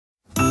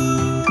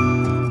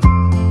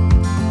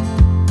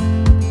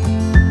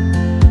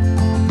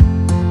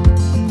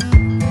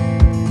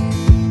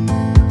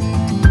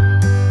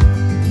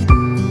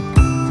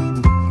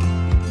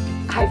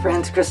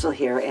Crystal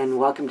here, and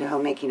welcome to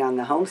Homemaking on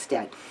the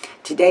Homestead.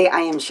 Today I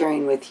am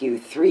sharing with you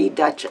 3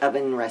 Dutch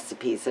oven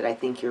recipes that I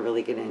think you're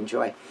really going to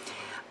enjoy.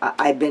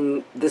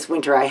 This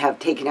winter I have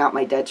taken out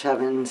my Dutch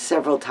oven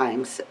several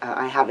times.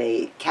 I have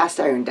a cast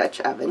iron Dutch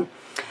oven.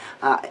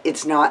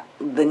 It's not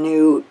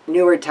the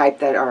newer type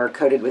that are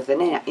coated with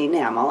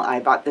enamel. I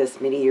bought this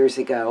many years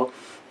ago,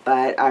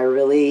 but I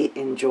really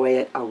enjoy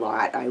it a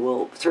lot. I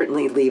will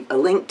certainly leave a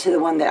link to the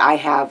one that I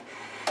have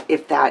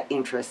if that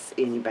interests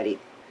anybody.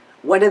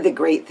 One of the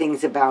great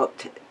things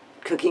about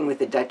cooking with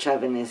a Dutch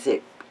oven is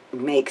it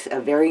makes a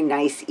very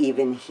nice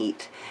even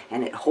heat,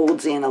 and it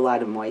holds in a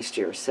lot of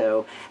moisture.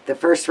 So the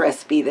first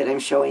recipe that I'm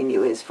showing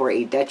you is for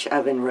a Dutch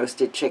oven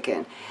roasted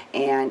chicken,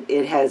 and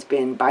it has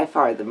been by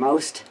far the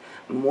most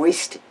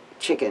moist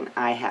chicken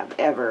I have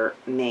ever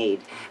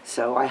made.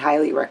 So I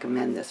highly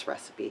recommend this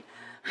recipe.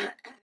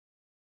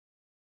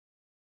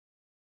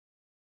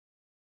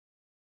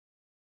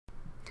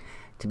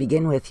 To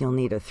begin with, you'll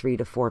need a 3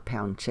 to 4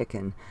 pound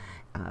chicken,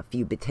 a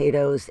few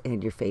potatoes,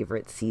 and your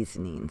favorite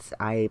seasonings.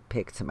 I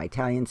picked some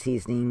Italian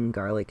seasoning,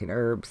 garlic and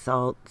herb,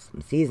 salt,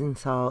 some seasoned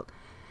salt,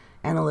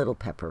 and a little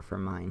pepper for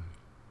mine.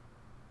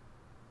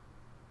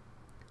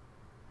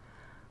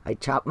 I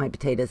chopped my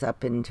potatoes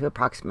up into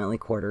approximately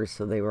quarters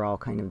so they were all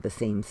kind of the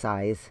same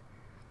size.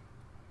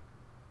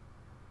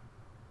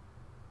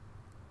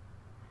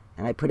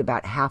 And I put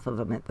about half of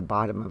them at the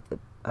bottom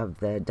of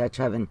the Dutch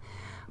oven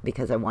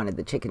because I wanted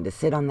the chicken to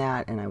sit on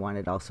that, and I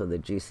wanted also the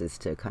juices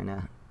to kind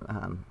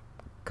of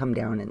come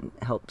down and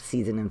help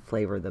season and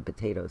flavor the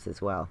potatoes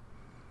as well.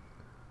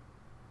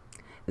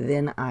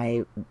 Then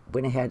I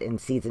went ahead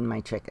and seasoned my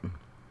chicken,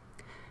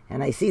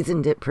 and I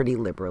seasoned it pretty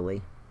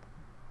liberally.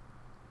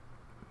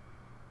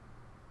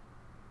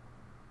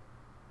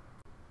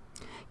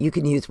 You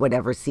can use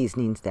whatever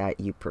seasonings that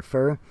you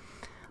prefer,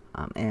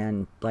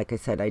 and like I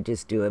said, I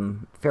just do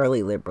them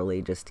fairly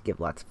liberally just to give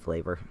lots of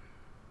flavor.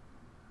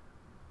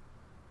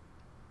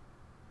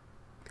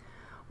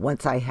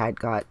 Once I had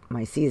got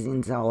my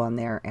seasonings all on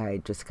there,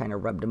 I just kind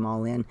of rubbed them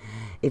all in.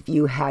 If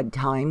you had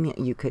time,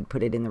 you could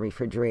put it in the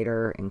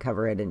refrigerator and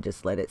cover it and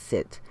just let it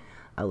sit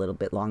a little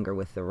bit longer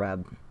with the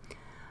rub.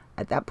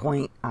 At that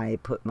point, I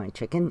put my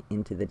chicken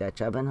into the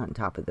Dutch oven on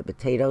top of the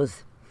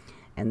potatoes,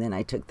 and then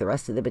I took the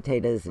rest of the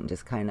potatoes and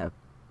just kind of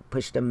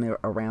pushed them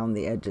around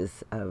the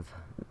edges of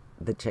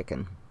the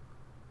chicken.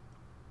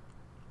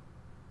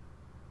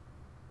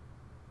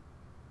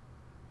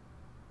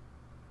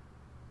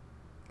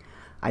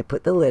 I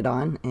put the lid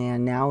on,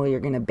 and now you're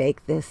going to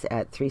bake this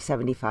at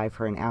 375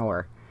 for an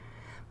hour.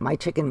 My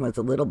chicken was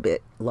a little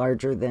bit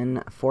larger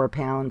than 4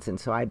 pounds, and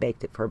so I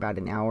baked it for about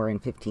an hour and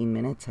 15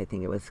 minutes. I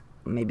think it was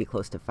maybe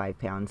close to 5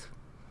 pounds.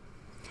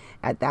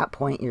 At that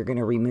point, you're going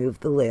to remove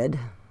the lid,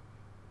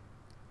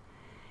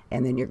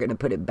 and then you're going to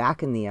put it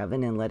back in the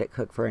oven and let it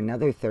cook for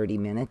another 30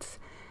 minutes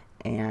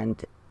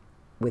and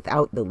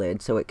without the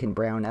lid so it can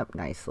brown up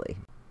nicely.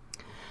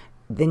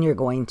 Then you're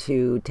going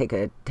to take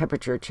a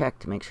temperature check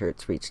to make sure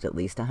it's reached at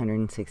least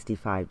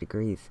 165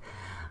 degrees.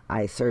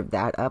 I served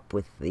that up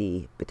with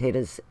the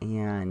potatoes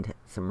and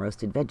some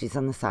roasted veggies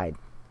on the side.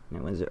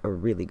 It was a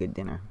really good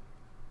dinner.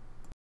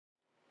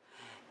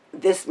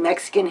 This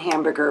Mexican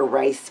hamburger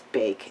rice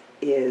bake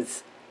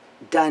is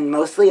done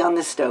mostly on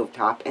the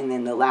stovetop, and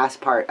then the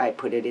last part I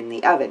put it in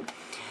the oven.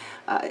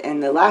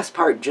 And the last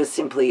part just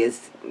simply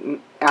is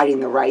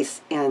adding the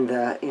rice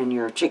and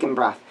your chicken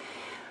broth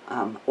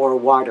or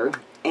water.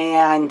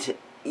 And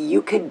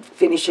you could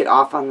finish it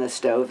off on the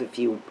stove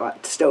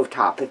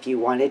stovetop if you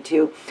wanted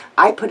to.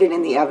 I put it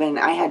in the oven.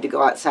 I had to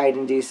go outside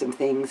and do some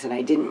things, and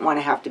I didn't want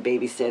to have to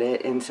babysit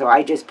it, and so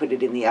I just put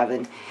it in the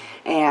oven,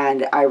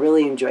 and I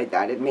really enjoyed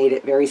that. It made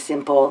it very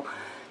simple.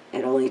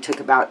 It only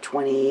took about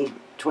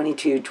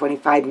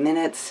 25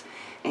 minutes,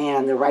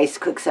 and the rice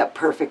cooks up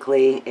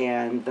perfectly,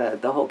 and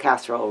the whole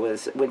casserole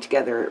went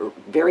together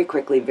very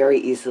quickly, very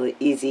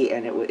easy,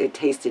 and it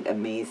tasted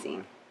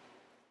amazing.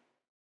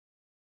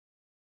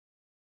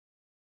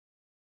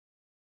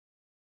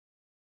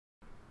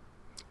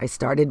 I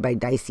started by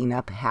dicing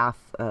up half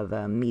of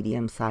a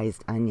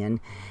medium-sized onion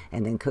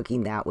and then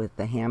cooking that with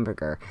the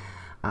hamburger.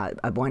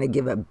 I want to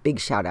give a big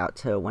shout out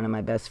to one of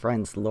my best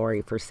friends,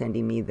 Laurie, for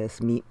sending me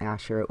this meat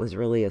masher. It was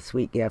really a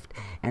sweet gift,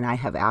 and I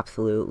have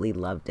absolutely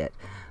loved it.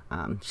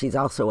 She's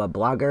also a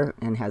blogger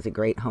and has a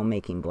great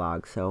homemaking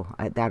blog, so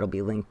that'll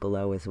be linked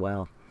below as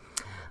well.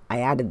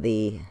 I added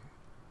the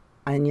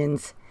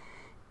onions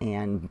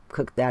and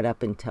cooked that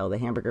up until the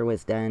hamburger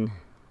was done.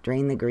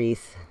 Drained the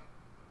grease.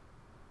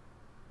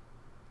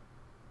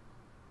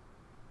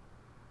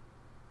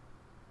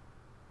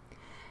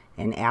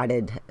 And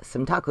added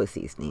some taco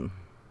seasoning.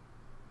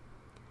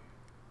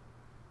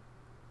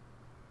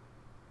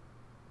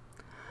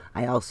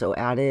 I also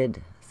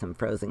added some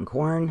frozen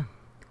corn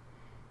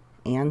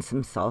and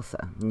some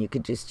salsa. And you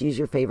could just use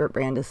your favorite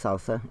brand of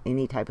salsa.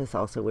 Any type of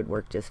salsa would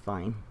work just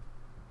fine.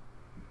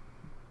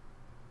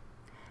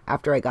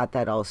 After I got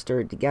that all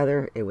stirred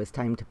together, it was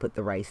time to put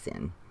the rice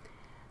in.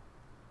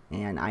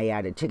 And I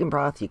added chicken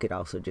broth. You could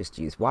also just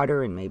use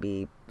water and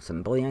maybe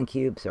some bouillon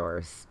cubes or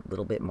a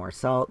little bit more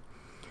salt.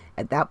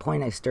 At that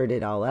point, I stirred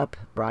it all up,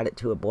 brought it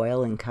to a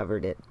boil, and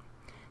covered it,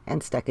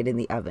 and stuck it in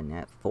the oven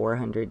at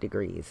 400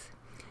 degrees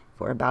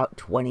for about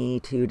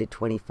 22 to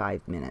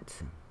 25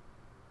 minutes.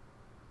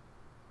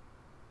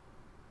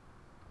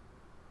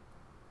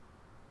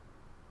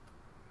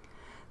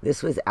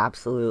 This was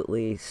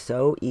absolutely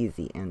so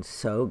easy and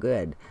so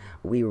good.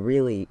 We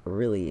really,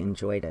 really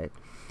enjoyed it.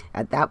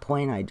 At that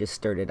point, I just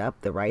stirred it up.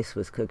 The rice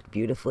was cooked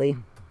beautifully.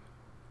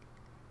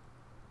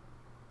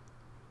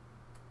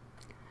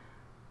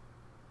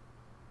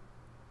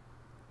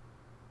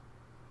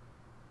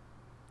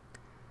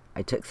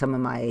 I took some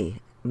of my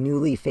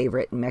newly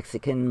favorite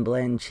Mexican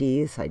blend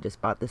cheese. I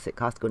just bought this at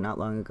Costco not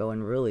long ago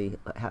and really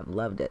have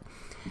loved it.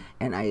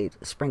 And I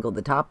sprinkled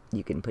the top.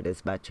 You can put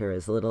as much or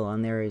as little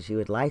on there as you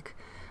would like.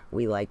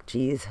 We like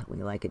cheese.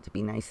 We like it to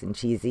be nice and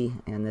cheesy.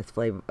 And this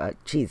flavor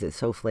cheese is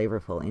so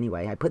flavorful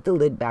anyway. I put the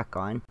lid back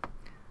on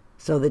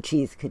so the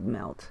cheese could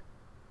melt.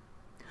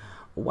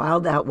 While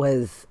that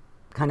was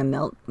kind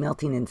of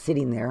melting and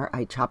sitting there,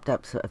 I chopped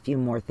up a few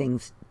more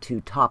things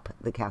to top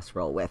the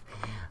casserole with.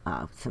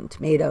 Some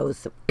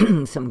tomatoes,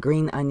 some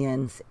green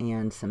onions,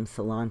 and some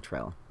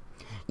cilantro.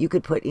 You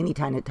could put any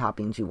kind of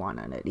toppings you want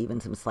on it. Even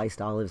some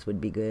sliced olives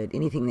would be good.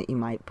 Anything that you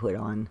might put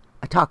on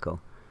a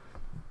taco.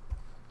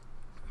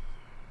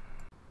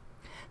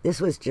 This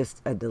was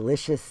just a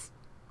delicious,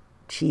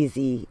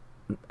 cheesy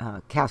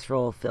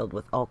casserole filled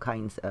with all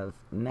kinds of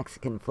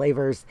Mexican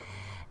flavors,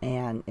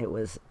 and it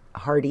was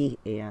hearty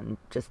and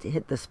just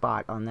hit the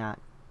spot on that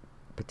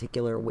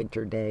particular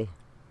winter day.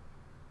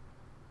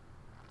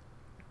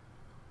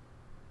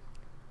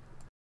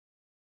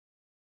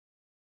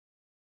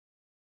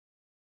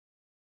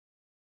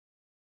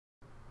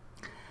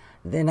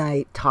 Then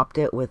I topped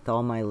it with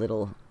all my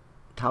little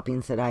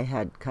toppings that I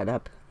had cut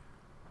up.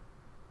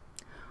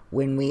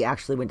 When we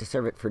actually went to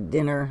serve it for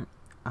dinner,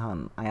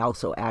 I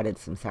also added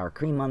some sour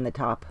cream on the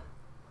top.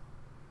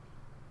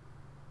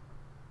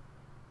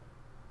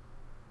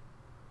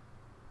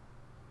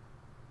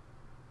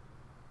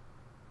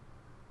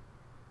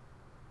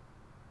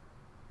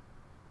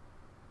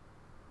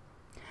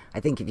 I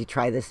think if you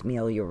try this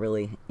meal,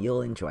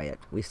 you'll enjoy it.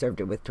 We served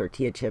it with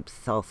tortilla chips,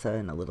 salsa,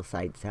 and a little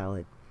side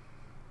salad.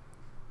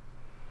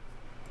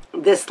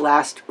 This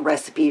last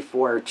recipe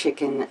for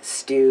chicken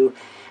stew,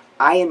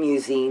 I am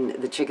using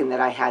the chicken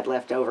that I had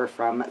left over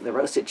from the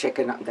roasted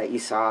chicken that you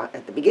saw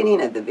at the beginning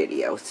of the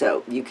video.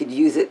 So you could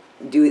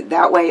do it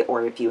that way,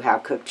 or if you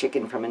have cooked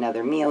chicken from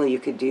another meal, you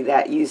could do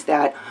that, use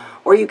that,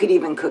 or you could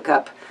even cook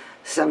up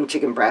some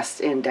chicken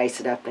breasts and dice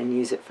it up and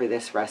use it for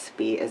this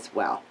recipe as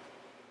well.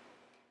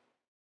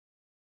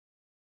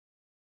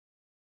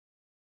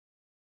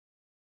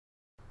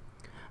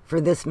 For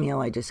this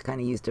meal, I just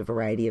kind of used a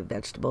variety of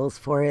vegetables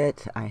for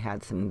it. I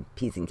had some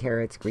peas and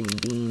carrots, green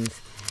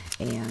beans,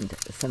 and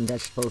some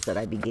vegetables that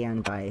I began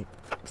by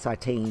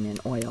sauteing in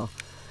oil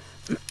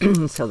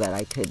so that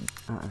I could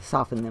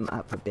soften them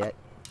up a bit.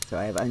 So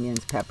I have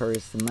onions,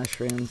 peppers, some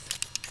mushrooms.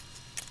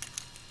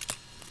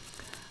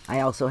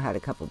 I also had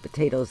a couple of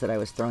potatoes that I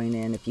was throwing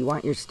in. If you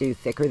want your stew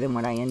thicker than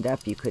what I end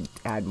up, you could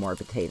add more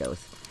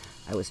potatoes.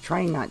 I was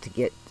trying not to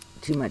get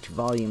too much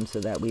volume so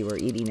that we were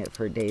eating it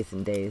for days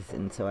and days,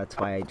 and so that's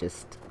why I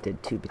just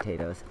did 2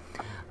 potatoes.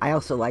 I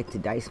also like to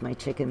dice my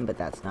chicken, but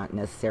that's not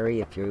necessary.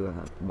 If you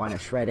want to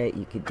shred it,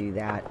 you could do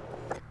that,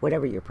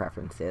 whatever your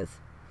preference is.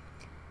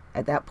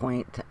 At that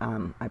point,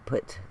 I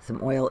put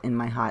some oil in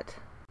my hot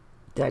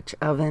Dutch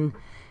oven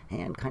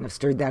and kind of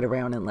stirred that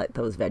around and let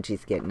those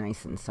veggies get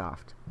nice and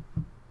soft.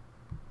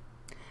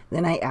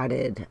 Then I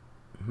added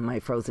my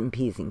frozen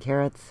peas and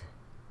carrots,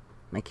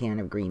 my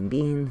can of green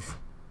beans,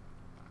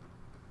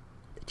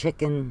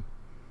 chicken,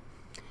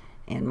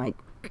 and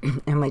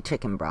my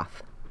chicken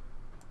broth.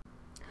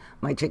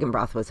 My chicken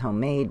broth was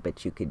homemade,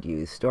 but you could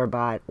use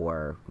store-bought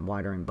or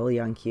water and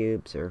bouillon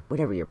cubes or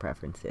whatever your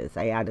preference is.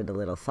 I added a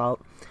little salt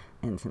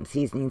and some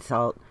seasoning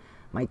salt,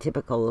 my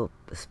typical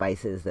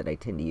spices that I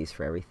tend to use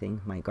for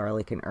everything, my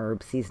garlic and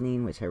herb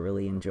seasoning, which I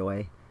really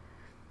enjoy.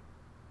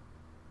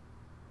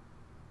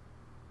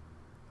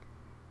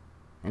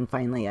 And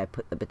finally, I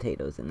put the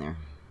potatoes in there.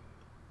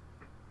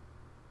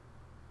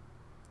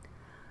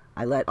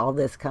 I let all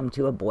this come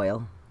to a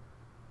boil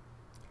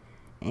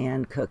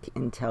and cook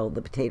until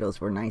the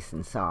potatoes were nice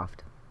and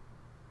soft.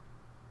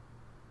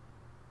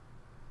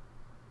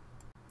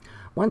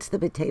 Once the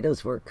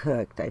potatoes were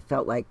cooked, I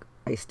felt like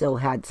I still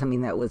had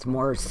something that was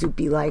more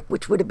soupy-like,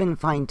 which would have been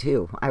fine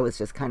too. I was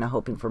just kind of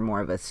hoping for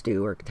more of a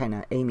stew, or kind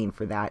of aiming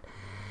for that.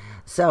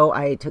 So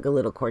I took a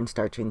little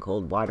cornstarch in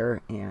cold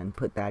water and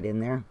put that in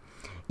there.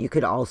 You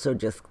could also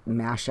just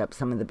mash up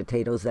some of the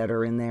potatoes that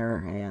are in there,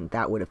 and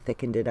that would have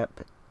thickened it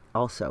up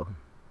also.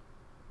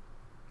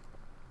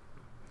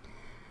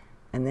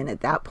 And then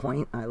at that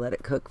point, I let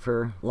it cook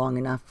for long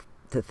enough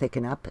to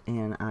thicken up,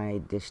 and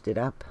I dished it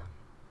up.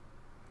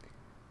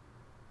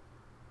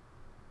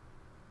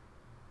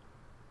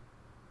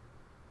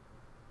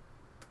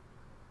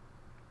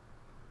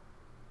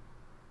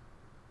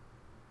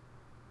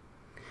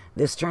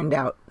 This turned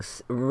out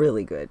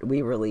really good.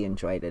 We really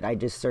enjoyed it. I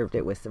just served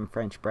it with some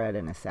French bread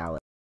and a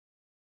salad.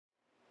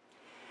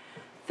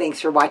 Thanks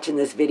for watching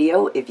this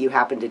video. If you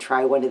happen to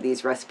try one of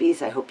these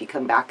recipes, I hope you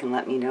come back and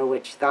let me know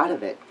what you thought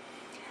of it.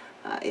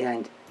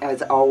 And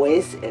as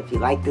always, if you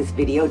like this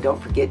video,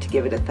 don't forget to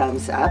give it a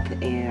thumbs up.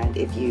 And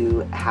if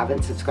you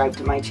haven't subscribed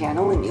to my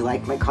channel and you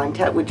like my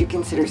content, would you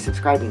consider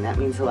subscribing? That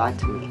means a lot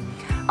to me.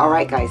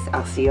 Alright guys,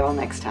 I'll see you all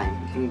next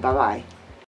time. Bye-bye.